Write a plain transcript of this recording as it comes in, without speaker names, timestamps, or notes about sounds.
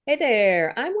Hey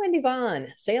there, I'm Wendy Vaughn,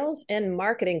 sales and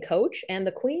marketing coach and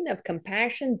the queen of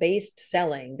compassion based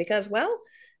selling because, well,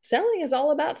 selling is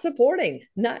all about supporting,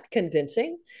 not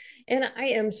convincing. And I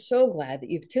am so glad that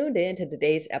you've tuned in to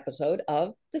today's episode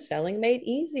of the Selling Made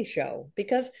Easy show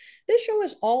because this show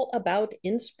is all about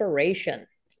inspiration,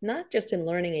 not just in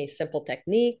learning a simple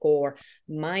technique or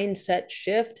mindset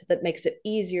shift that makes it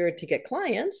easier to get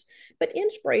clients, but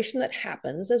inspiration that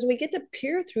happens as we get to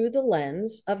peer through the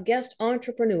lens of guest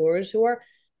entrepreneurs who are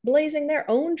blazing their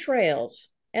own trails.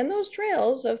 And those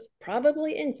trails have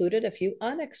probably included a few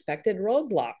unexpected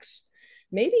roadblocks,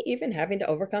 maybe even having to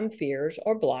overcome fears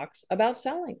or blocks about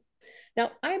selling.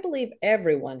 Now, I believe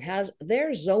everyone has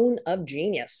their zone of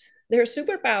genius, their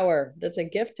superpower that's a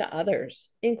gift to others,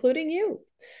 including you.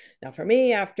 Now, for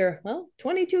me, after, well,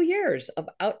 22 years of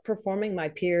outperforming my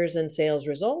peers in sales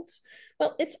results,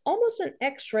 well, it's almost an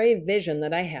x ray vision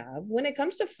that I have when it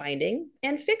comes to finding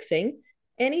and fixing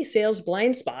any sales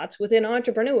blind spots within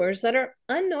entrepreneurs that are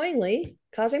unknowingly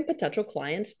causing potential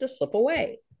clients to slip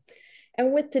away.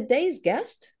 And with today's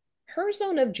guest, her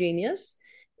zone of genius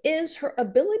is her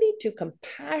ability to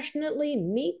compassionately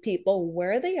meet people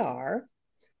where they are,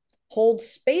 hold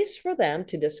space for them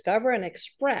to discover and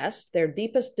express their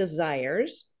deepest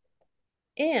desires,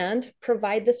 and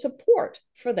provide the support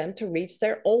for them to reach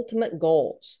their ultimate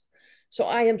goals. So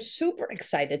I am super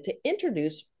excited to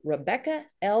introduce Rebekah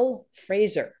L.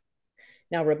 Fraser.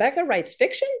 Now, Rebekah writes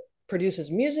fiction, produces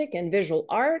music and visual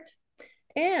art,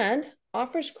 and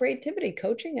offers creativity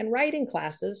coaching and writing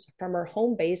classes from her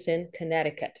home base in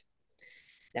Connecticut.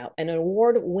 Now, an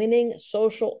award winning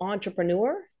social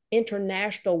entrepreneur,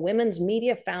 International Women's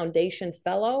Media Foundation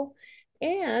Fellow,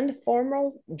 and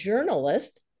former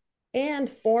journalist,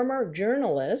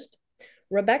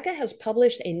 Rebekah has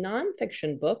published a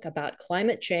nonfiction book about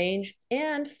climate change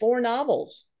and four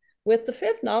novels, with the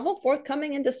fifth novel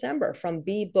forthcoming in December from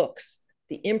B Books,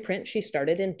 the imprint she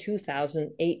started in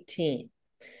 2018.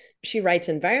 She writes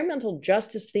environmental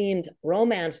justice themed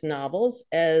romance novels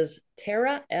as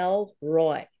Tara L.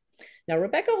 Roy. Now,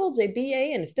 Rebekah holds a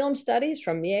BA in film studies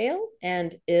from Yale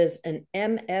and is an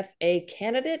MFA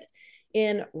candidate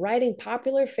in writing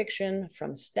popular fiction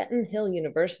from Seton Hill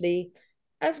University,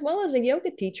 as well as a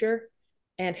yoga teacher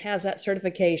and has that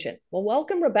certification. Well,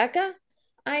 welcome, Rebekah.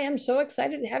 I am so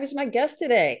excited to have you as my guest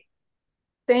today.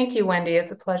 Thank you, Wendy.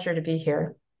 It's a pleasure to be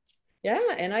here. Yeah,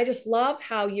 and I just love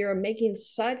how you're making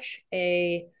such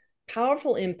a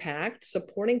powerful impact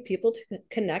supporting people to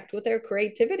connect with their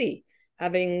creativity.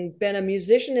 Having been a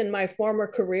musician in my former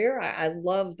career, I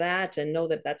love that and know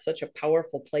that that's such a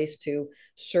powerful place to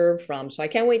serve from. So I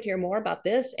can't wait to hear more about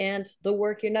this and the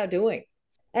work you're now doing.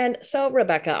 And so,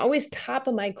 Rebekah, always top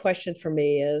of my question for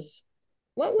me is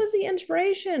what was the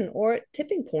inspiration or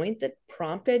tipping point that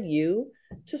prompted you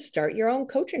to start your own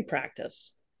coaching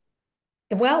practice?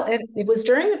 Well, it was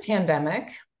during the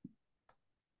pandemic,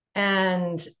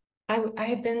 and I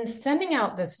had been sending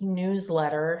out this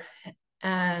newsletter.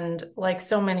 And like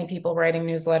so many people writing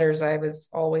newsletters, I was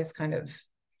always kind of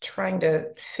trying to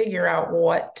figure out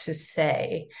what to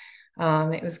say.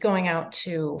 It was going out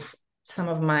to some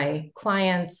of my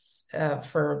clients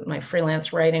for my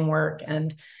freelance writing work,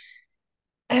 and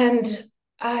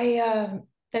I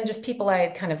and just people I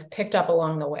had kind of picked up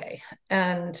along the way.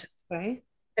 And Right.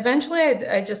 eventually,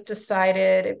 I just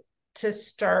decided to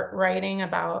start writing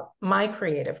about my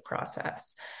creative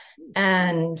process.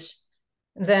 And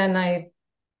then I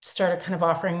started kind of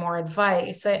offering more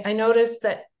advice. I noticed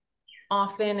that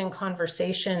often in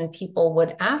conversation, people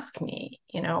would ask me,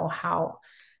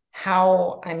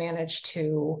 how I managed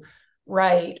to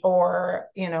write, or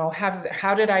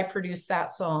how did I produce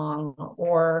that song,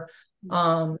 or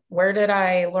where did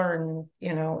I learn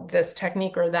this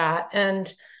technique or that.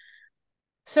 And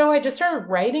so I just started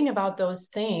writing about those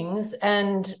things,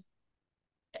 and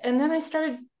then I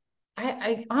started.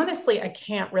 I honestly I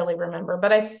can't really remember,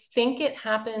 but I think it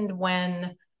happened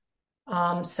when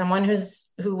someone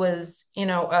who was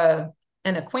an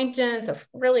acquaintance,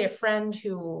 really a friend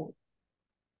who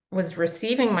was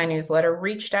receiving my newsletter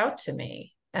reached out to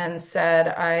me and said,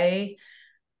 I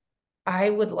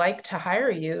would like to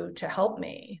hire you to help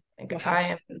me. Like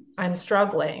Wow. I'm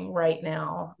struggling right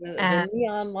now, The and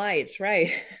neon lights,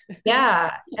 right?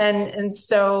 yeah, and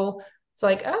so it's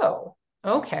like, oh,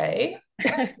 okay.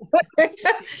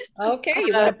 Okay,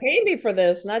 you want Uh, to pay me for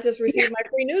this, not just receive my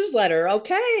free newsletter.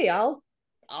 Okay, I'll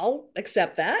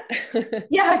accept that.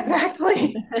 yeah,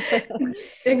 exactly.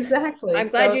 Exactly. I'm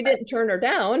glad So you didn't turn her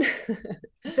down.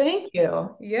 thank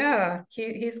you. Yeah,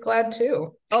 he's glad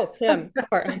too. Oh, Tim,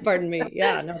 pardon me.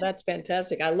 Yeah, no, that's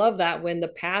fantastic. I love that when the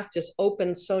path just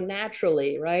opens so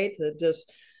naturally, right? That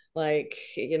just Like,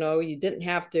 you didn't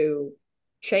have to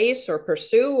chase or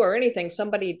pursue or anything.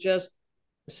 Somebody just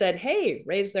said, "Hey,"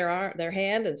 raised their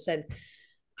hand and said,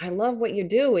 "I love what you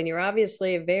do, and you're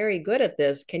obviously very good at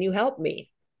this. Can you help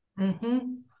me?"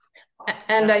 Mm-hmm.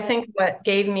 And I think what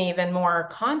gave me even more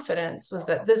confidence was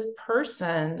that this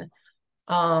person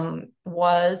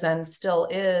was and still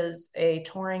is a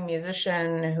touring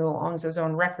musician who owns his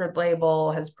own record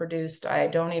label, has produced I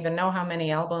don't even know how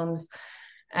many albums,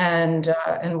 and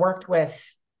worked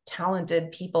with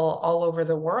talented people all over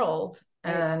the world.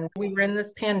 Right. And we were in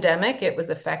this pandemic; it was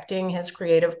affecting his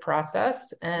creative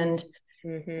process,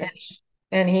 Mm-hmm. and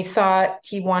and he thought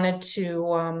he wanted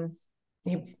to.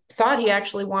 He thought he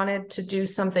actually wanted to do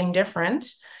something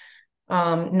different,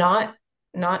 not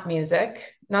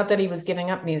music. Not that he was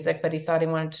giving up music, but he thought he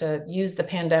wanted to use the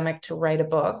pandemic to write a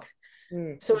book. So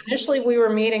Mm-hmm. initially we were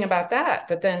meeting about that,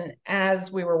 but then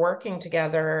as we were working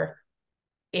together,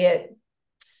 it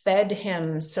fed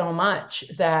him so much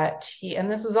that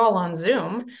and this was all on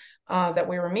Zoom, that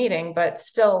we were meeting, but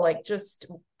still, like, just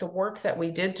the work that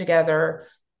we did together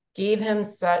gave him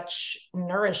such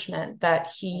nourishment that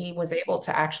he was able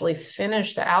to actually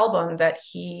finish the album that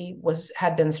he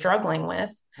had been struggling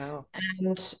with, Wow.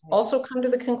 and also come to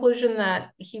the conclusion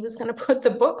that he was going to put the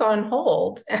book on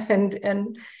hold and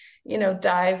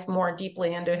dive more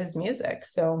deeply into his music.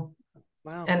 So,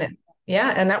 Wow. and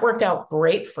yeah, and that worked out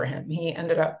great for him. He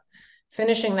ended up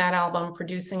finishing that album,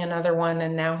 producing another one,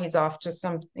 and now he's off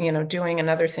to doing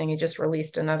another thing. He just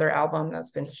released another album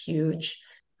that's been huge.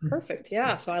 Perfect.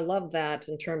 Yeah. So I love that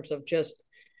in terms of just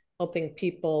helping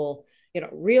people,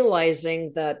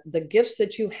 realizing that the gifts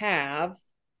that you have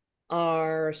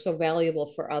are so valuable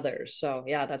for others. So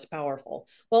yeah, that's powerful.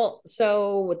 Well,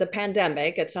 so with the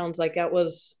pandemic, it sounds like that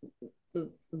was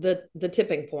the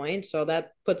tipping point. So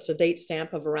that puts a date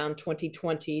stamp of around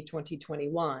 2020,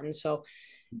 2021. So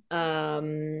have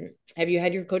you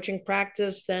had your coaching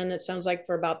practice then, it sounds like,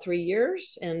 for about 3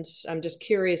 years? And I'm just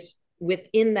curious,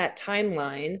 within that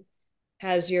timeline,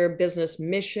 has your business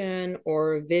mission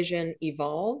or vision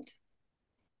evolved?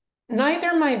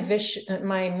 Neither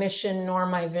my mission nor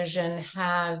my vision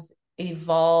have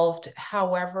evolved.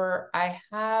 However, I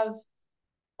have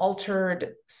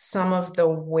altered some of the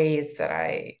ways that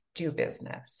I do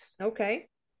business. Okay.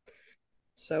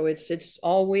 So it's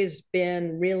always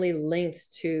been really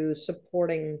linked to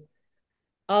supporting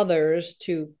others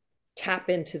to tap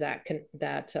into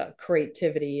that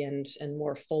creativity and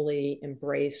more fully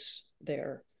embrace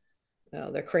their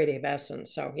creative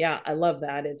essence. So yeah, I love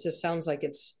that. It just sounds like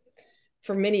it's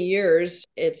for many years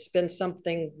it's been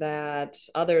something that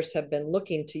others have been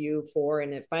looking to you for,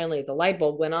 and it finally the light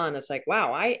bulb went on. It's like,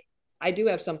 wow, I do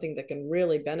have something that can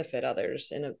really benefit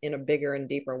others in a bigger and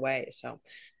deeper way. So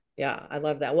yeah, I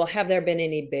love that. Well, have there been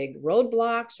any big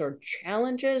roadblocks or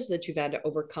challenges that you've had to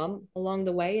overcome along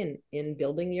the way in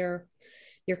building your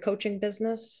coaching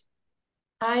business?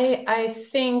 I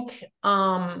think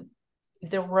the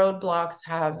roadblocks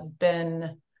have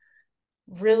been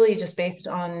really just based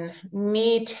on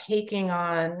me taking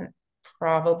on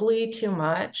probably too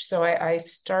much. So I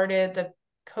started the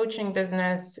coaching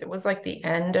business. It was like the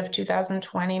end of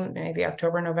 2020, maybe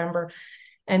October, November.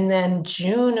 And then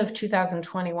June of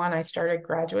 2021, I started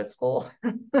graduate school.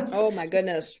 Oh my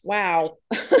goodness. Wow.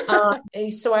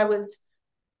 So I was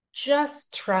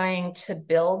just trying to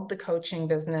build the coaching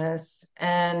business,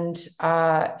 and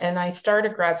I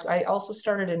started grad school. I also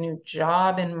started a new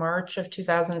job in March of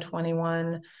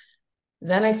 2021.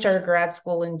 Then I started grad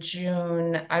school in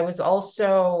June. I was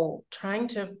also trying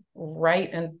to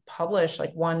write and publish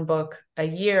like one book a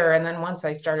year. And then once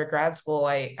I started grad school,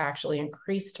 I actually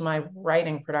increased my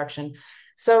writing production.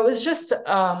 So it was just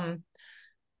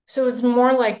so it was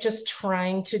more like just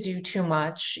trying to do too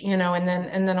much, and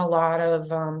then a lot of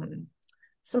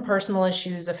some personal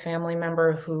issues, a family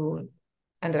member who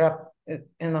ended up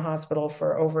in the hospital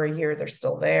for over a year. They're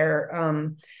still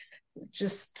there.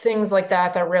 Just things like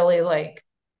that that really, like,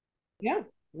 Yeah.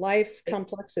 Life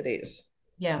complexities.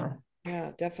 yeah.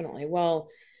 Yeah, definitely. Well,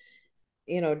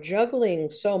 juggling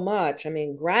so much. I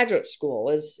mean, graduate school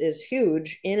is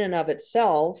huge in and of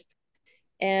itself.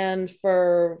 And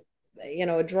for,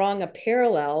 drawing a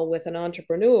parallel with an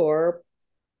entrepreneur,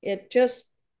 it just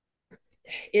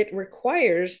it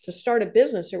requires to start a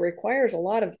business, it requires a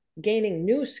lot of gaining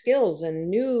new skills and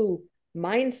new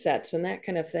mindsets and that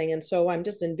kind of thing. And so I'm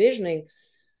just envisioning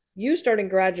you starting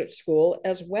graduate school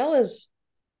as well as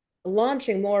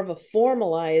launching more of a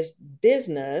formalized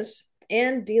business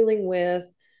and dealing with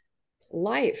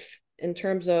life in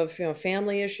terms of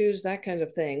family issues, that kind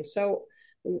of thing. So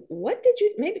what did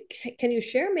you maybe can you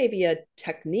share maybe a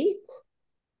technique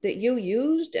that you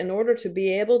used in order to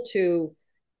be able to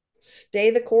stay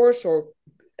the course or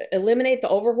eliminate the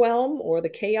overwhelm or the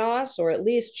chaos, or at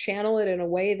least channel it in a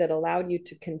way that allowed you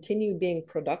to continue being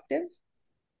productive?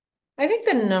 I think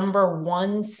the number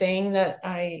one thing that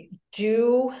I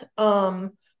do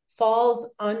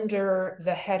falls under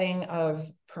the heading of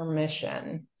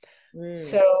permission. Mm,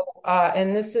 So,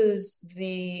 and this is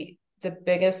the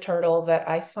biggest hurdle that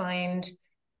I find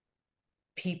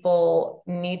people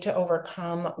need to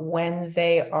overcome when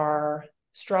they are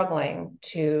struggling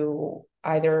to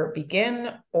either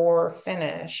begin or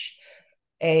finish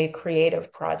a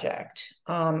creative project.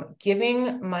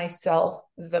 Giving myself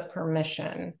the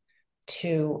permission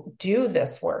to do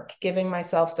this work, giving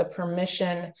myself the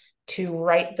permission to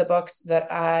write the books that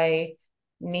I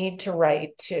need to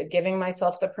write, to giving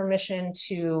myself the permission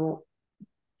to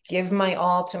give my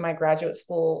all to my graduate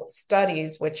school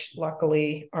studies, which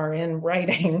luckily are in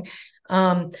writing.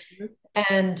 Um,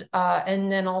 and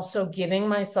then also giving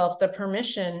myself the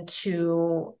permission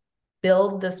to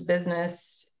build this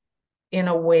business in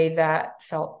a way that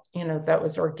felt, that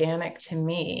was organic to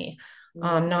me.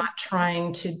 mm-hmm. Not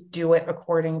trying to do it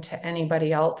according to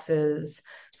anybody else's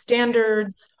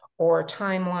standards or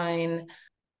timeline.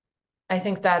 I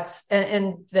think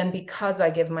and then because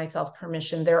I give myself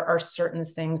permission, there are certain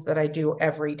things that I do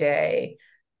every day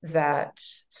that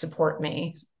support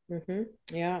me. Mm-hmm.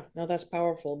 Yeah, no, that's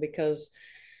powerful because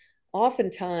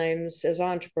oftentimes as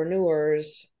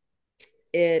entrepreneurs,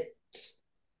 it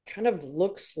kind of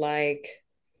looks like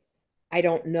I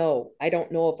don't know. I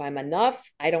don't know if I'm enough.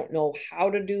 I don't know how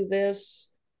to do this.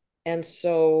 And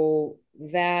so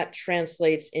that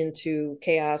translates into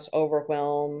chaos,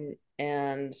 overwhelm,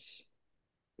 and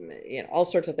all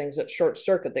sorts of things that short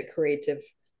circuit the creative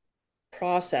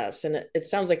process. And it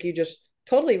sounds like you just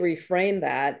totally reframe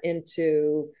that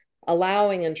into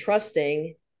allowing and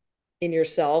trusting in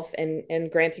yourself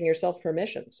and granting yourself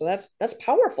permission. So that's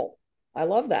powerful. I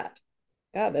love that.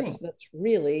 Yeah, that's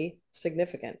really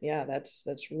significant. Yeah, that's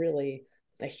really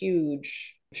a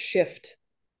huge shift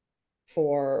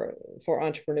for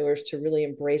entrepreneurs to really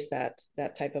embrace that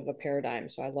type of a paradigm.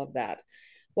 So I love that.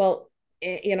 Well,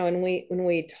 and when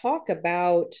we talk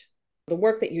about the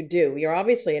work that you do, you're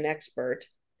obviously an expert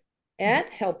at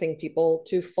helping people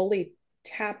to fully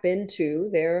tap into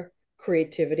their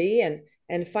creativity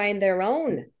and find their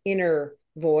own inner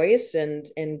voice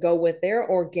and go with their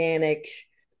organic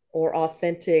or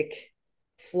authentic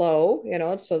flow,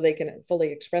 so they can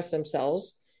fully express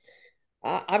themselves.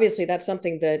 Obviously, that's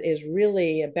something that is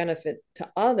really a benefit to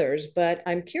others. But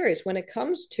I'm curious when it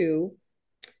comes to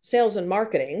sales and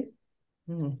marketing,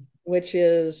 Mm-hmm. which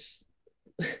is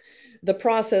the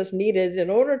process needed in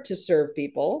order to serve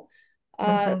people.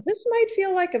 Mm-hmm. This might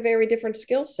feel like a very different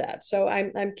skill set. So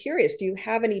I'm curious, do you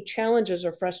have any challenges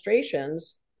or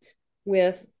frustrations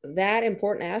with that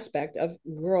important aspect of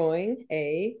growing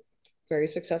a very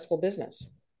successful business?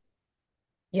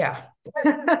 Yeah.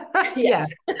 Yeah. Yes.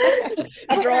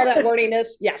 After all that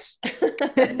wordiness, yes.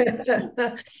 And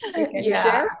can you Yeah.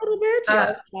 share a little bit?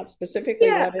 Uh, Not specifically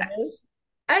yeah. what it is.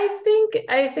 I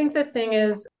think the thing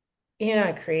is,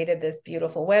 I created this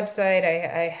beautiful website.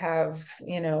 I have,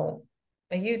 a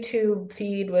YouTube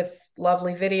feed with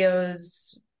lovely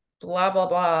videos, blah, blah,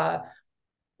 blah.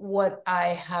 What I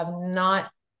have not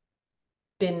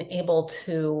been able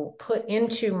to put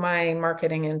into my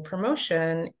marketing and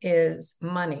promotion is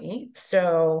money.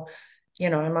 So,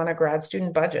 I'm on a grad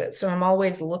student budget. So I'm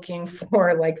always looking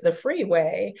for like the free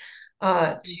way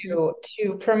Mm-hmm.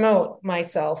 to promote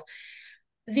myself.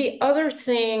 The other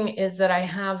thing is that I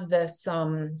have this,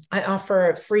 I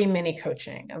offer free mini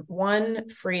coaching, one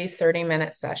free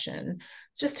 30-minute session,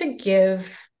 just to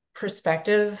give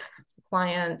prospective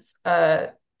clients a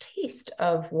taste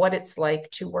of what it's like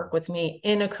to work with me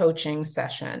in a coaching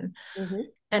session. Mm-hmm.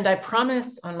 And I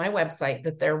promise on my website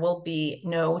that there will be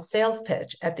no sales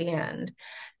pitch at the end.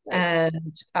 Right. And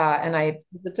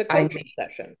It's a I coaching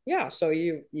session. Yeah. So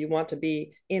you want to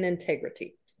be in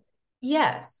integrity.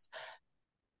 yes.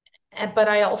 But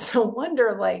I also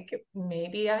wonder, like,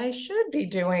 maybe I should be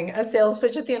doing a sales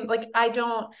pitch at the end. Like, I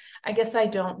guess I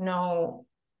don't know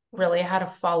really how to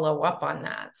follow up on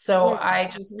that. So I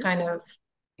just Mm-hmm. kind of,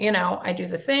 I do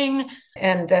the thing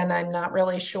and then I'm not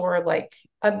really sure, like,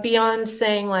 beyond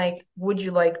saying, like, would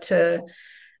you like to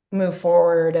move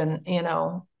forward and,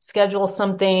 schedule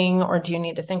something or do you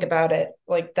need to think about it?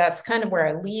 Like, that's kind of where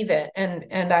I leave it. And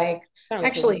I Sounds a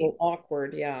actually, little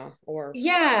awkward, yeah, or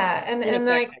yeah. And I,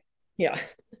 ineffective. Yeah.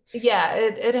 yeah,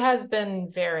 it has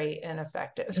been very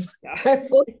ineffective. Yeah.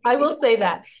 I will say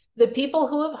that the people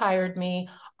who have hired me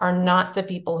are not the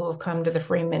people who have come to the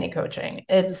free mini coaching.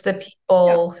 It's the Yeah.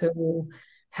 people who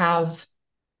have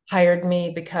hired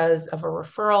me because of a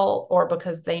referral or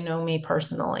because they know me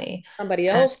personally. Somebody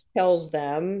And else tells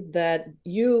them that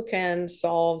you can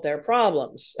solve their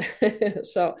problems.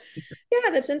 So, yeah,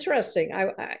 that's interesting.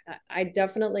 I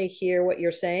definitely hear what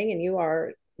you're saying, and you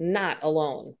are not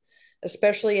alone,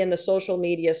 especially in the social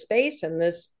media space. And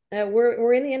this,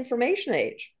 we're in the information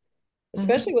age,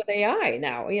 especially Mhm. with AI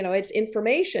now. It's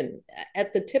information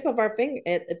at the tip of our finger,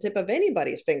 at the tip of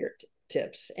anybody's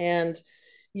fingertips, and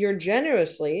you're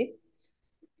generously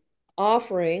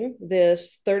offering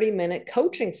this 30-minute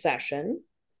coaching session,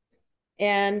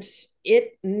 and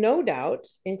it no doubt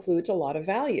includes a lot of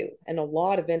value and a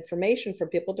lot of information for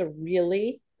people to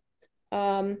really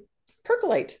um,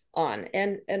 percolate on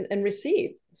and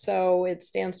receive. So it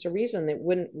stands to reason it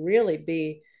wouldn't really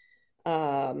be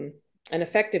um, an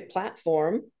effective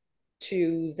platform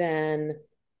to then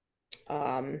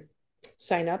um,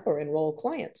 sign up or enroll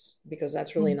clients, because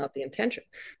that's really not the intention.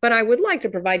 But I would like to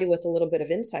provide you with a little bit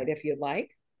of insight if you'd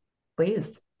like.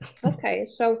 Please. Okay,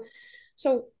 so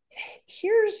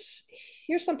here's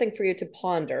here's something for you to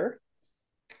ponder,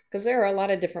 because there are a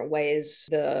lot of different ways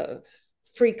the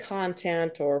free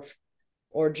content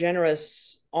or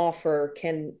generous offer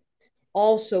can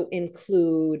also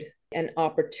include an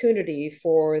opportunity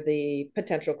for the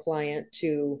potential client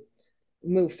to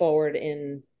move forward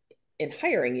in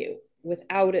hiring you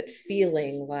without it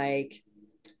feeling like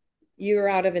you're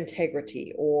out of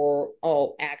integrity, or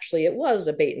oh, actually it was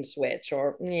a bait and switch,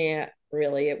 or yeah,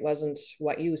 really it wasn't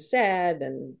what you said,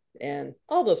 and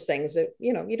all those things that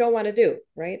you don't want to do,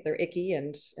 right? They're icky,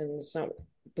 and it's not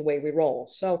the way we roll.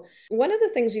 So one of the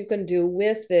things you can do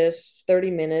with this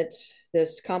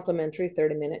complimentary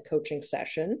 30-minute coaching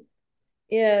session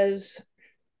is,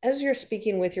 as you're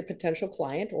speaking with your potential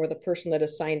client or the person that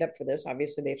has signed up for this,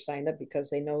 obviously they've signed up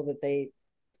because they know that they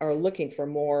are looking for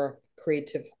more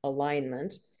creative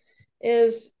alignment,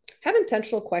 is have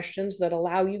intentional questions that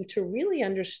allow you to really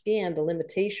understand the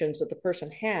limitations that the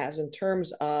person has in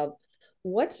terms of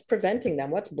what's preventing them,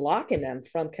 what's blocking them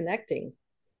from connecting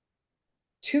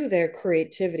to their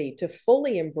creativity, to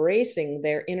fully embracing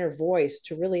their inner voice,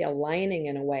 to really aligning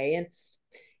in a way.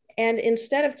 And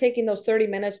instead of taking those 30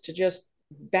 minutes to just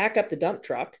back up the dump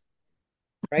truck,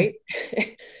 right?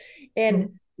 And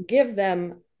Mhm. give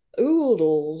them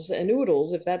oodles and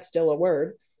oodles, if that's still a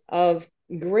word, of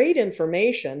great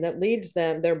information that leads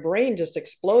them, their brain just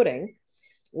exploding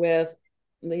with,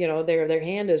 their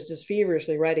hand is just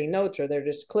feverishly writing notes, or they're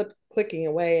just clicking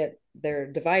away at their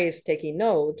device taking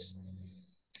notes.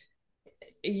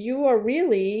 You are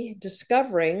really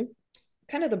discovering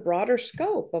kind of the broader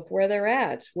scope of where they're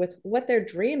at with what their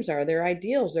dreams are, their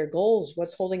ideals, their goals,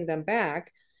 what's holding them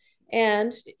back.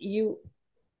 And you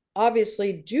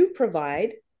obviously do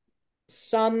provide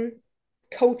some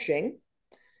coaching,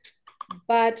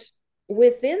 but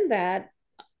within that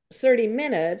 30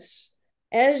 minutes,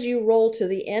 as you roll to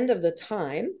the end of the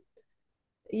time,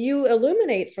 you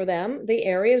illuminate for them the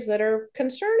areas that are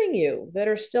concerning you, that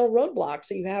are still roadblocks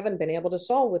that you haven't been able to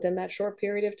solve within that short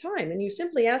period of time. And you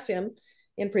simply ask him,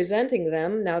 in presenting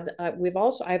them, now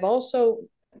I've also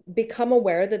become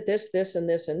aware that this and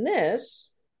this and this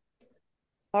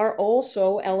are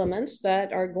also elements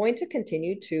that are going to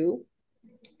continue to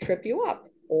trip you up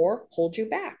or hold you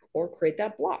back or create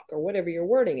that block or whatever your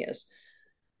wording is.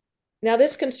 Now,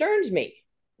 this concerns me.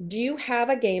 Do you have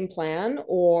a game plan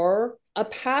or a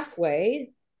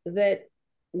pathway that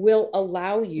will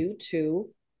allow you to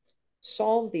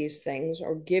solve these things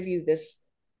or give you this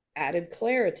added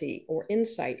clarity or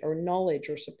insight or knowledge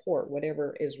or support,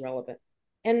 whatever is relevant?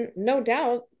 And no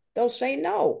doubt they'll say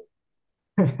no.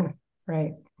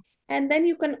 Right. And then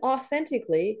you can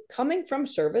authentically, coming from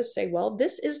service, say, well,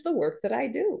 this is the work that I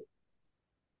do.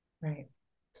 Right.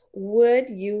 Would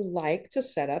you like to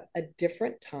set up a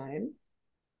different time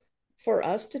for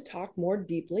us to talk more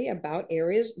deeply about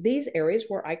these areas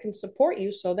where I can support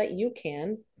you so that you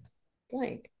can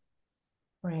blank?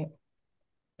 Right.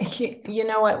 You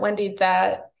know what, Wendy,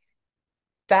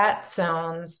 that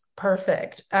sounds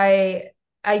perfect. I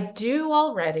do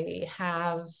already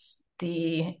have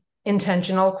the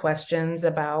intentional questions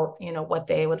about, what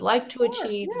they would like to Sure.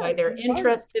 achieve, Yeah, why they're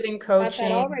interested in got that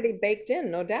coaching. already baked in,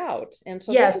 no doubt. And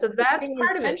so Yeah, this is so that's being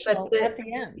part of it. But intentional at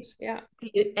the end. Yeah.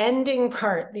 the ending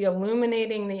part, the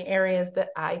illuminating the areas that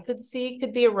I could see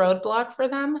could be a roadblock for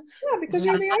them. Yeah, because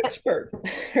you're the That, expert,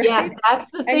 yeah, right? that's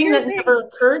the And thing you're that being never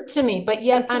occurred to me. But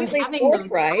yet I'm completely having those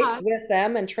forthright thoughts. with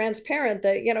them and transparent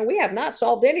that, we have not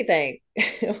solved anything.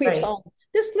 We've Right, solved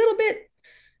this little bit.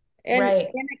 right,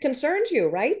 And it concerns you,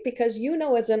 right? Because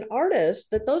as an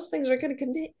artist that those things are going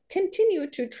to continue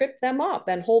to trip them up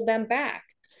and hold them back.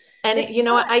 And It's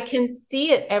not. I can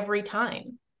see it every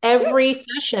time, Yeah, of every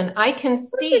session. I can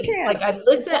course you see, like, can. I It's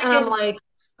listen like and I'm in like,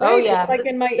 oh right. It's yeah, like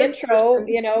in my this intro,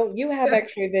 person. you have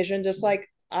X-ray vision just like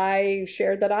I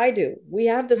shared that I do. We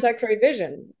have this X-ray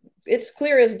vision. It's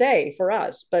clear as day for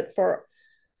us, but for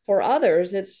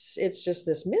others, it's just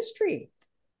this mystery.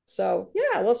 So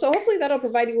yeah, well, so hopefully that'll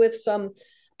provide you with some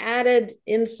added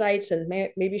insights and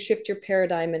maybe shift your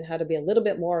paradigm and how to be a little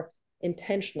bit more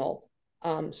intentional,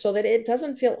 so that it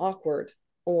doesn't feel awkward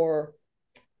or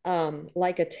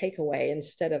like a takeaway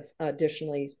instead of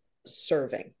additionally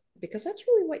serving, because that's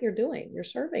really what you're doing. You're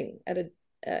serving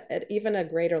at even a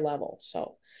greater level.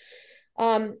 So,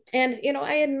 and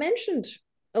I had mentioned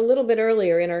a little bit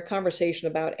earlier in our conversation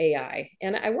about AI,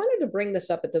 and I wanted to bring this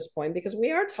up at this point because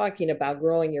we are talking about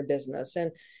growing your business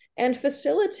and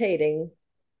facilitating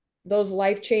those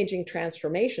life-changing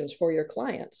transformations for your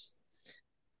clients.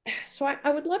 So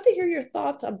I would love to hear your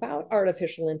thoughts about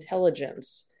artificial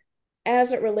intelligence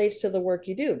as it relates to the work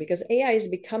you do, because AI is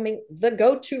becoming the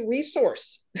go-to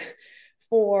resource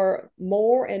for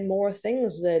more and more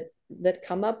things that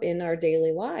come up in our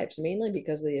daily lives, mainly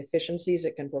because of the efficiencies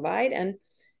it can provide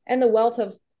and the wealth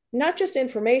of not just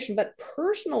information, but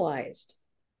personalized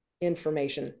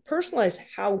information, personalized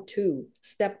how to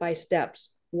step by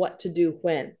steps, what to do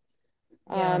when.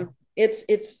 Yeah.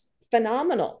 It's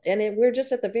phenomenal, and we're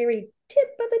just at the very tip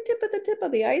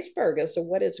of the iceberg as to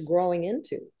what it's growing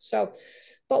into. So,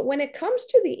 but when it comes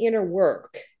to the inner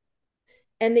work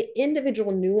and the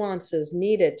individual nuances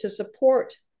needed to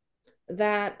support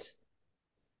that,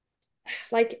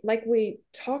 like we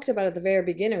talked about at the very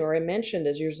beginning, or I mentioned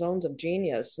as your zones of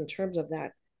genius, in terms of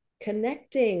that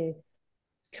connecting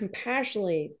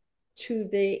compassionately to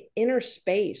the inner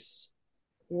space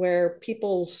where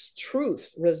people's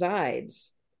truth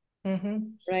resides, Mm-hmm.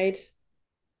 right?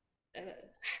 Uh,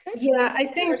 that's Yeah,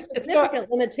 I there are think so. significant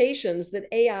limitations that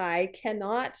AI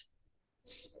cannot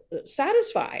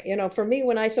satisfy. For me,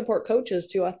 when I support coaches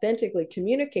to authentically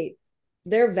communicate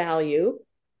their value,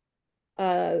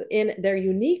 in their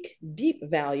unique, deep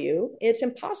value, it's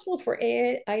impossible for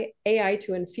AI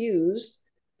to infuse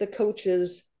the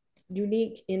coach's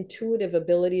unique intuitive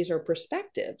abilities or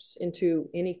perspectives into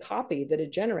any copy that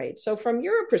it generates. So, from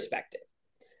your perspective,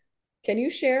 can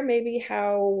you share maybe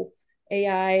how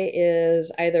AI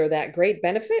is either that great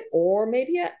benefit or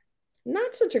maybe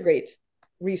not such a great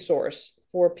resource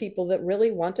for people that really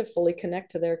want to fully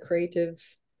connect to their creative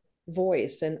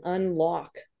voice and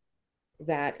unlock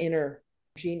that inner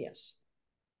genius?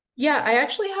 Yeah, I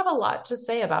actually have a lot to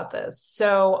say about this.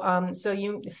 So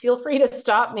you feel free to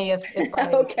stop me if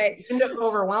I Okay. begin to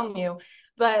overwhelm you.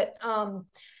 But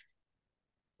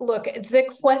look, the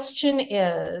question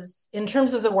is, in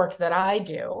terms of the work that I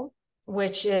do,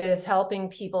 which is helping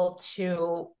people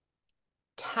to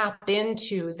tap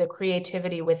into the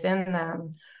creativity within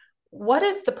them, what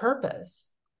is the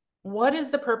purpose? What is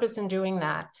the purpose in doing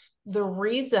that? The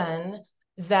reason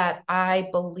that I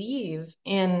believe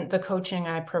in the coaching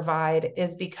I provide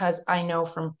is because I know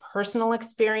from personal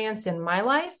experience in my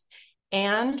life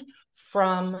and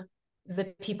from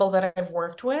the people that I've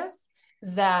worked with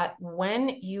that when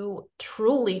you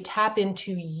truly tap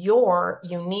into your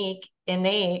unique,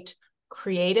 innate,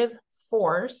 creative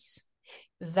force,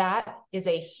 that is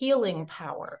a healing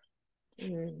power.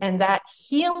 Mm. And that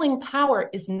healing power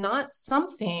is not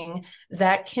something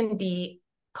that can be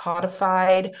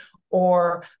codified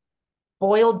or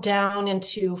boiled down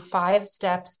into 5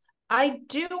 steps. I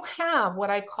do have what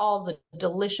I call the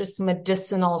delicious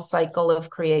medicinal cycle of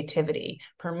creativity: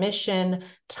 permission,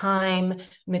 time,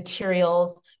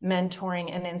 materials,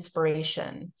 mentoring, and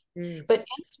inspiration. Mm. But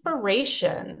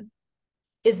inspiration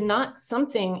is not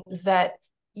something that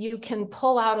you can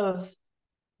pull out of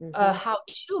a Mm-hmm.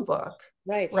 how-to book,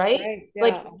 Right, right? right.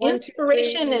 Like Yeah. One, two,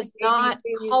 inspiration three, is not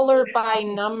ABCs. color by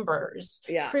numbers.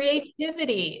 Yeah.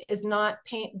 Creativity is not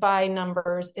paint by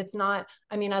numbers. It's not,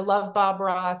 I mean, I love Bob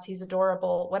Ross, he's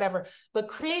adorable, whatever. But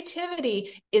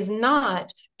creativity is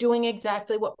not doing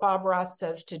exactly what Bob Ross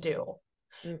says to do.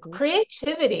 Mm-hmm.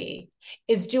 Creativity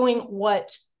is doing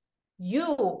what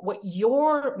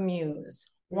your muse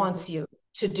Mm-hmm. wants you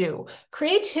to do.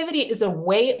 Creativity is a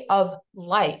way of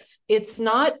life. It's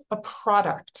not a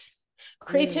product. Mm.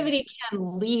 Creativity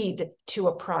can lead to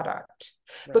a product,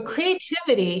 but Right.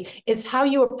 creativity is how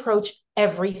you approach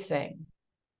everything.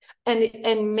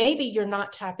 And maybe you're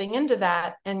not tapping into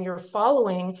that and you're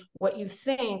following what you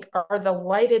think are the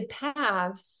lighted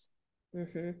paths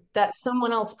Mm-hmm. that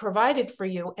someone else provided for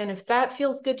you. And if that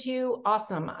feels good to you,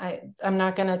 awesome. I'm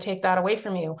not going to take that away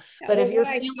from you. Yeah, But well, if you're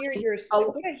feeling,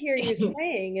 what I hear you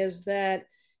saying is that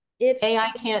it's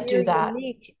AI can't your do that.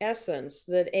 unique essence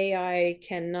that AI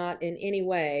cannot in any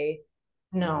way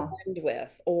No. blend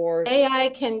with or AI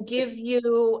can give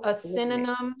you a eliminate.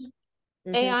 synonym.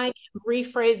 Mm-hmm. AI can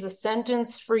rephrase a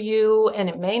sentence for you, and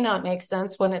it may not make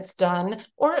sense when it's done,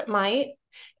 or it might.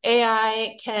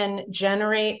 AI can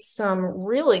generate some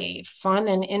really fun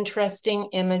and interesting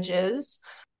images.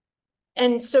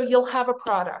 And so you'll have a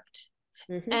product.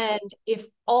 Mm-hmm. And if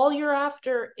all you're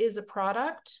after is a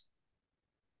product,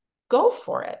 go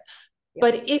for it. Yeah.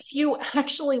 But if you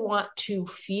actually want to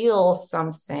feel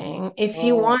something, if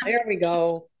you Oh, want there we to,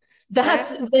 go. that's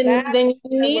That's then you that's the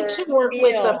need word to work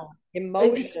with a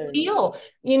feel, it's emotion, feel.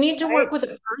 You need to right? work with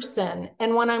a person.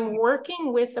 And when I'm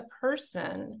working with a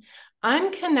person,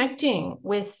 I'm connecting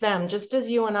with them just as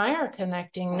you and I are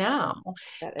connecting Right. now.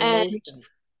 That And emotion.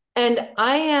 and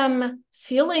I am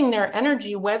feeling their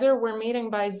energy, whether we're meeting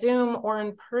by Zoom or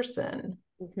in person.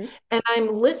 Mm-hmm. And I'm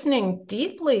listening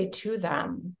deeply to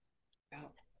them Yeah.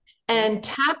 Yeah. and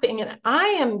tapping, and I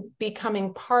am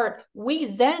becoming part. We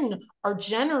then are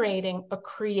generating a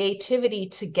creativity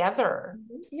together.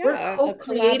 Mhm. We're Yeah, a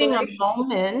co-creating a collaboration,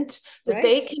 moment that right?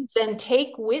 they can then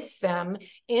take with them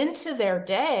into their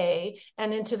day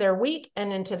and into their week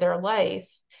and into their life.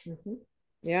 Mm-hmm.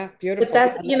 Yeah, But beautiful.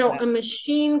 that's, I love a that.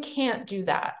 machine can't do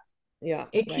that. Yeah,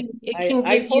 It right. can it I can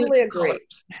I give you totally the agree.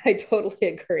 colors. I totally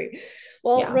agree.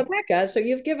 Well, Yeah. Rebecca, so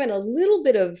you've given a little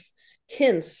bit of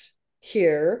hints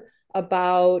here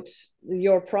about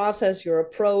your process, your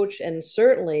approach, and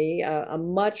certainly a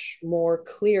much more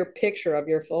clear picture of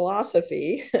your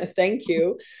philosophy. Thank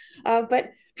you.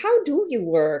 But how do you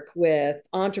work with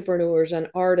entrepreneurs and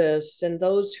artists and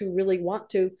those who really want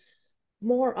to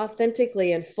more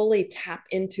authentically and fully tap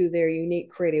into their unique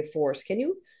creative force? Can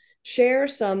you share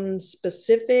some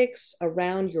specifics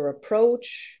around your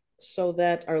approach so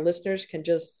that our listeners can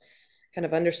just kind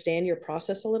of understand your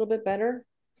process a little bit better?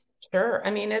 Sure. I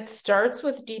mean, it starts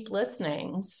with deep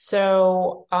listening.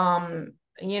 So,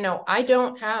 I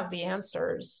don't have the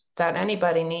answers that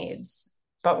anybody needs,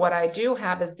 but what I do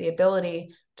have is the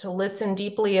ability to listen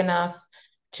deeply enough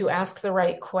to ask the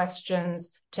right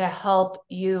questions to help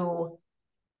you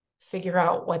figure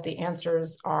out what the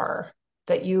answers are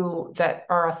that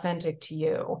are authentic to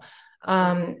you.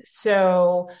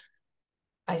 So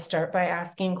I start by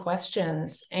asking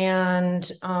questions,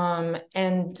 and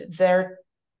they're,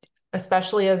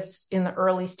 especially as in the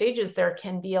early stages, there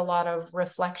can be a lot of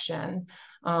reflection.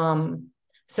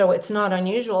 So it's not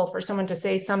unusual for someone to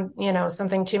say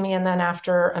something to me, and then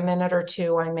after a minute or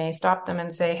two, I may stop them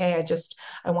and say, "Hey,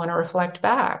 I want to reflect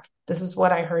back. This is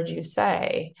what I heard you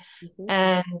say." Mm-hmm.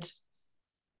 And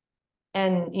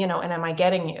and am I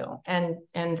getting you? And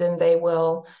then they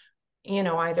will,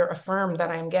 either affirm that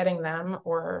I'm getting them,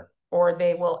 or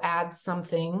they will add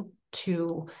something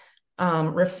to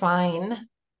refine,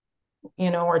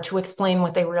 or to explain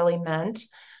what they really meant.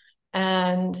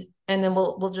 And then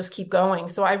we'll just keep going.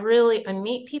 So I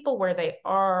meet people where they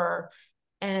are.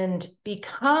 And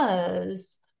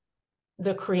because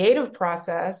the creative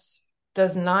process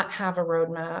does not have a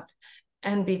roadmap,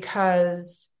 and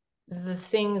because the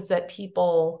things that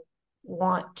people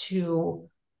want to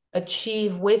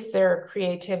achieve with their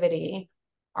creativity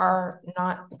are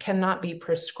not cannot be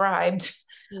prescribed.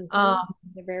 Mm-hmm. um,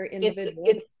 They're very it's individual.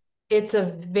 it's it's a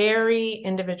very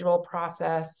individual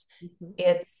process. Mm-hmm.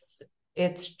 It's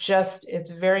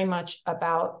very much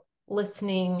about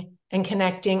listening and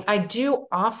connecting. I do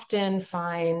often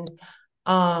find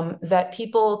that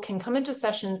people can come into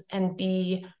sessions and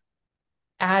be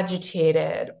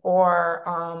agitated,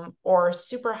 or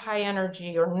super high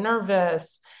energy or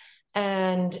nervous.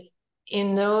 And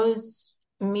in those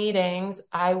meetings,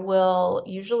 I will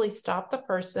usually stop the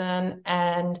person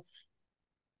and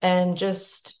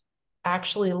just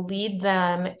actually lead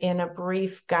them in a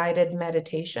brief guided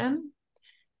meditation.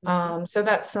 Mm-hmm. So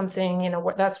that's something,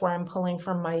 that's where I'm pulling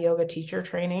from my yoga teacher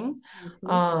training. Mm-hmm.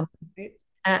 Um,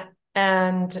 Right.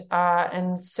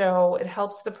 and so it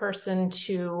helps the person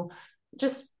to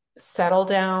just settle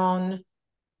down,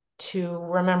 to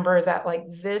remember that, like,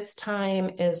 this time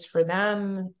is for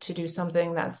them to do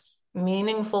something that's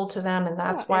meaningful to them, and Yeah,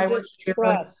 that's and why we're just here.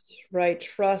 trust, right?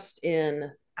 Trust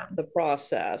in the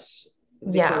process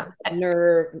because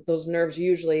Yeah. those nerves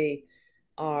usually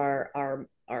are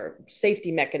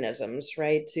safety mechanisms,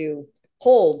 right? To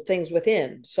hold things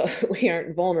within so we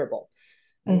aren't vulnerable.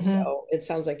 And Mm-hmm. so it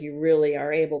sounds like you really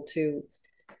are able to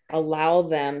allow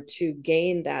them to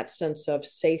gain that sense of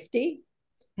safety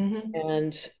Mm-hmm.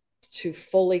 and to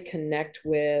fully connect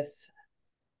with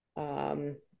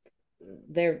um,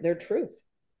 their truth.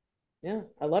 Yeah,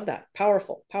 I love that.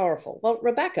 Powerful, powerful. Well,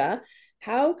 Rebekah,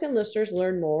 how can listeners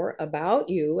learn more about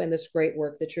you and this great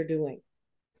work that you're doing?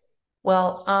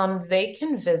 Well, they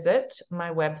can visit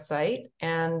my website,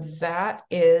 and that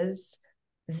is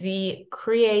the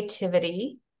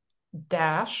creativity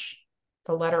dash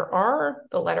the letter R,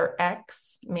 the letter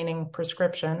X, meaning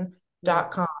prescription, Mm,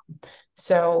 .com.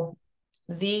 So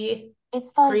the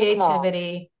it's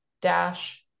creativity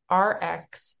dash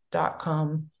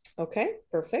rx.com. okay,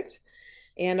 perfect.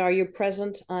 And are you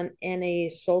present on any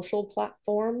social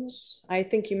platforms? I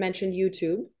think you mentioned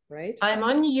YouTube, right? I'm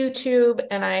on YouTube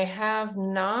and I have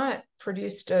not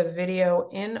produced a video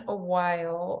in a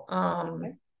while.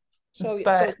 Okay. So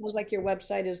But it sounds like your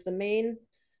website is the main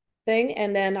thing.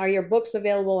 And then are your books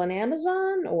available on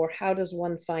Amazon or how does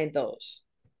one find those?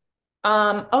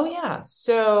 oh yeah.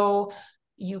 So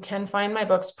you can find my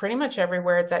books pretty much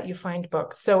everywhere that you find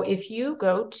books. So if you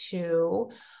go to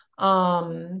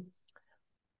um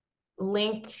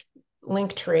link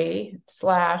linktree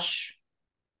slash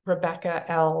Rebekah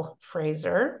L.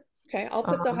 Fraser. Okay, I'll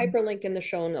put the Um, hyperlink in the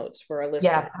show notes for our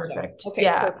yeah, listeners. So, perfect. okay,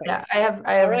 Yeah, perfect. yeah. I All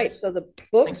have right, so the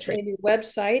books Linktree. and your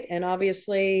website, and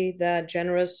obviously the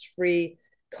generous free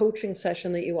coaching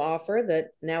session that you offer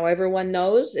that now everyone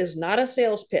knows is not a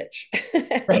sales pitch.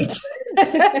 Right.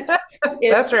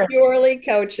 It's That's right. purely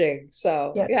coaching.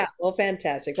 So, Yes. yeah, well,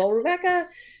 fantastic. Well, Rebekah,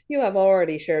 you have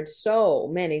already shared so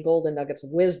many golden nuggets of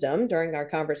wisdom during our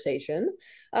conversation.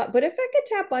 But if I could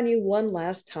tap on you one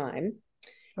last time,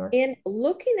 Sure. in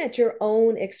looking at your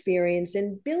own experience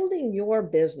in building your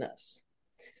business,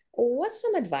 what's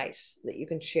some advice that you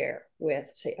can share with,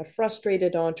 say, a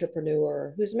frustrated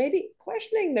entrepreneur who's maybe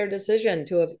questioning their decision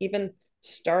to have even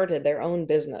started their own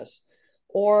business,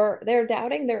 or they're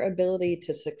doubting their ability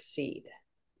to succeed?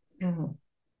 Mhm.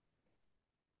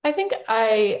 I think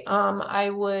I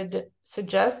would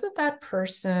suggest that that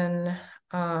person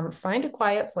find a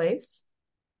quiet place,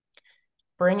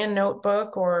 bring a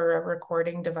notebook or a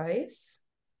recording device,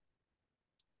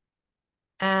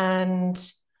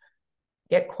 and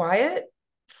get quiet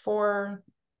for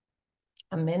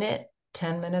a minute.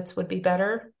 10 minutes would be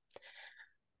better.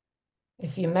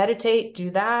 If you meditate,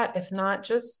 do that. If not,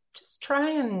 just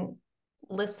try and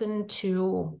listen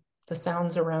to the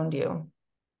sounds around you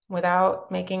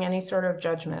without making any sort of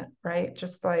judgment, right?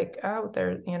 Just like, oh,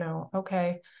 there,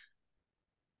 okay,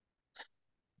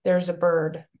 there's a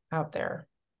bird out there.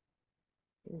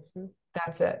 Mm-hmm.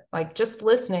 That's it. Like just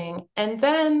listening. And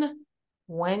then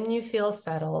when you feel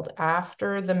settled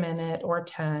after the minute or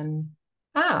 10,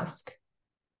 ask,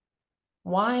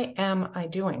 why am I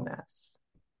doing this?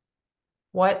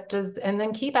 What does, and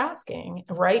then keep asking,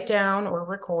 write down or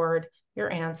record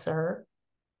your answer.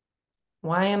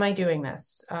 Why am I doing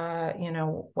this?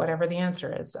 Whatever the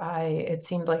answer is, it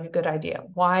seemed like a good idea.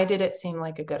 Why did it seem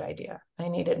like a good idea? I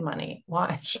needed money.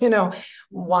 Why, Mm-hmm.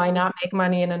 why not make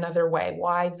money in another way?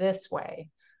 Why this way?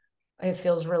 It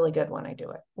feels really good when I do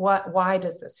it. Why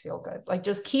does this feel good? Like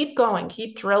just keep going,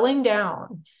 keep drilling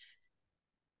down.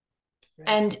 Right.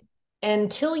 And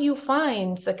until you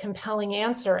find the compelling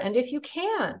answer. And if you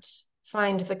can't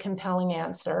find the compelling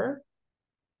answer,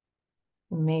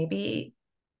 maybe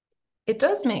it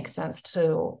does make sense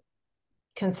to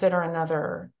consider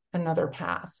another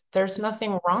path. There's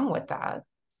nothing wrong with that.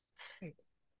 Right.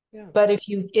 Yeah. But if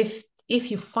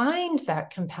you find that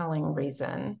compelling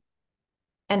reason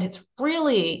and it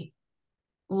really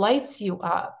lights you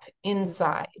up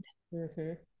inside,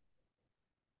 Mm-hmm.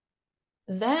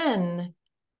 then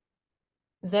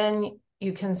then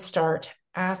you can start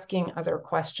asking other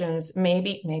questions.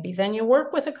 Maybe then you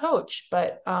work with a coach,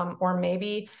 but or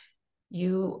maybe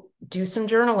you do some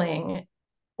journaling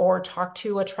or talk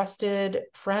to a trusted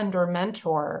friend or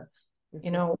mentor.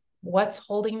 Mm-hmm. What's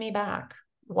holding me back?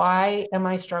 Why am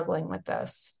I struggling with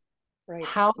this? Right.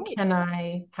 How can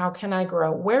I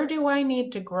grow? Where do I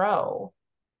need to grow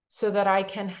so that I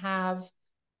can have,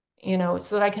 so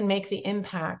that I can make the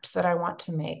impact that I want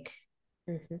to make?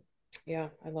 Mm-hmm. Yeah,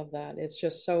 I love that. It's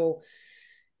just so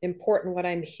important. What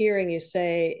I'm hearing you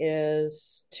say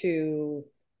is to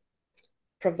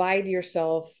provide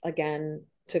yourself, again,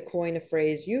 to coin a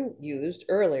phrase you used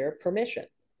earlier, permission,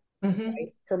 Mm-hmm.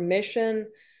 right? Permission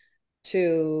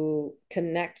to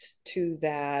connect to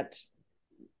that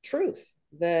truth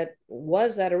that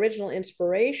was that original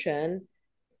inspiration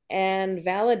and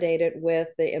validate it with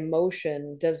the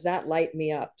emotion. Does that light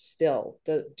me up still?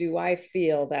 Do I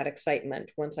feel that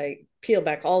excitement once I peel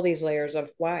back all these layers of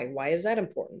why? Why is that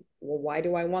important? Well, why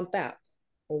do I want that?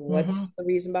 Well, Mm-hmm. what's the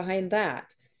reason behind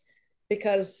that?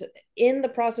 Because in the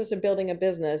process of building a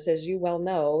business, as you well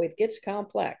know, it gets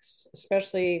complex,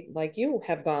 especially like you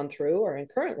have gone through or are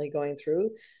currently going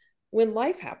through. when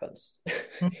life happens. You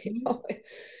Mhm. know,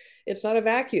 it's not a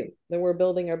vacuum that we're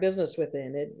building our business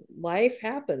within. Life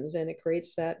happens and it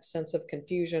creates that sense of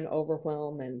confusion,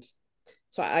 overwhelm, and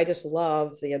so I just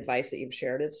love the advice that you've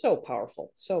shared. It's so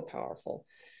powerful, so powerful.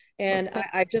 Well, And thank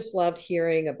I just loved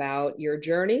hearing about your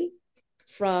journey you.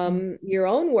 from your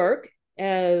own work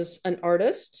as an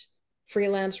artist,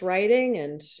 freelance writing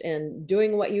and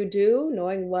doing what you do,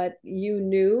 knowing what you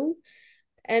knew,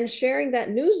 and sharing that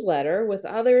newsletter with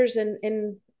others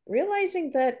and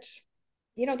realizing that,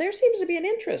 there seems to be an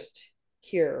interest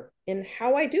here in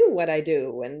how I do what I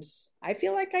do. And I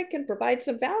feel like I can provide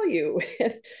some value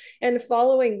and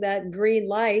following that green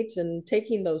light and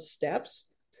taking those steps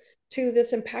to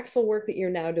this impactful work that you're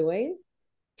now doing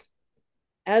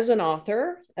as an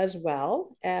author, as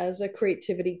well as a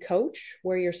creativity coach,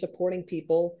 where you're supporting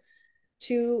people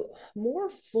to more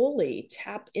fully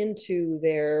tap into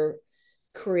their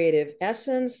creative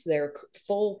essence, their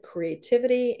full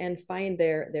creativity, and find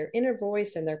their inner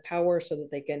voice and their power so that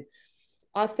they can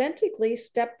authentically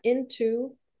step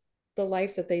into the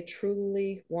life that they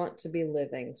truly want to be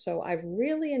living. So I've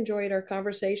really enjoyed our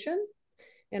conversation,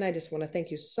 and I just want to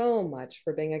thank you so much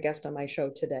for being a guest on my show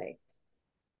today.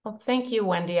 Well, thank you,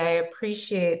 Wendy. I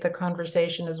appreciate the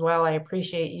conversation as well. I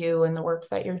appreciate you and the work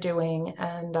that you're doing.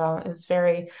 And it's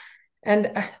very,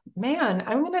 and man,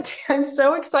 I'm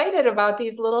so excited about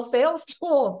these little sales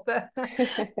tools. Well,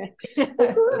 So good. thank you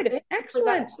for that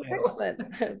Excellent. too.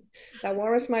 Excellent. That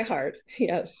warms my heart.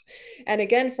 Yes. And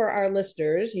again, for our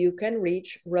listeners, you can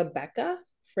reach Rebekah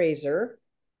Fraser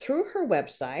through her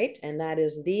website, and that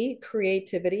is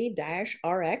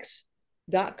thecreativity-rx.com.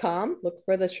 Look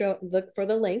for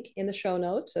the link in the show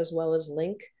notes, as well as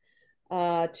link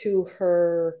to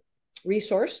her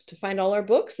resource to find all our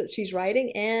books that she's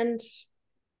writing and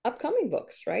upcoming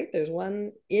books, right? There's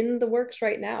one in the works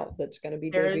right now that's going to be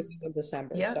debuting There's, in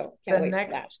December. yep, So can't wait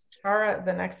for that.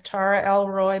 The next Tara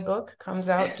Elroy book comes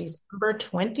out December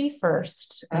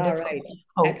 21st, and All it's called right.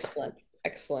 Hope. Excellent.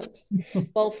 Excellent.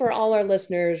 Well, for all our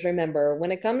listeners, remember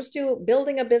when it comes to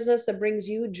building a business that brings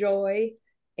you joy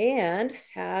and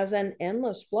has an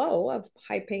endless flow of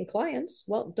high paying clients,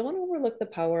 well, don't overlook the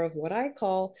power of what I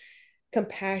call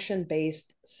compassion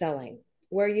based selling,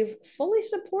 where you've fully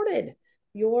supported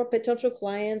your potential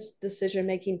clients' decision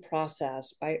making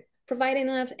process by providing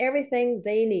them with everything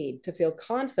they need to feel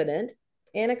confident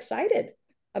and excited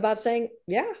about saying,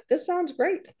 yeah, this sounds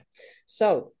great.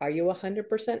 So, are you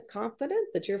 100% confident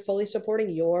that you're fully supporting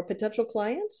your potential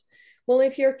clients? Well,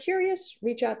 if you're curious,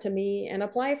 reach out to me and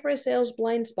apply for a sales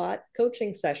blind spot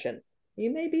coaching session.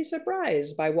 You may be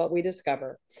surprised by what we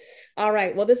discover. All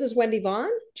right. Well, this is Wendy Vaughn,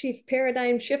 Chief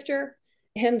Paradigm Shifter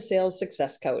and Sales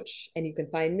Success Coach. And you can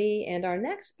find me and our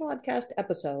next podcast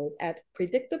episode at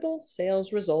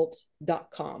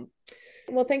predictablesalesresults.com.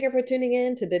 Well, thank you for tuning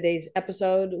in to today's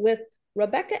episode with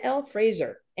Rebekah L.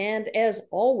 Fraser. And as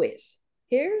always,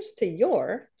 here's to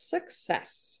your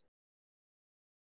success.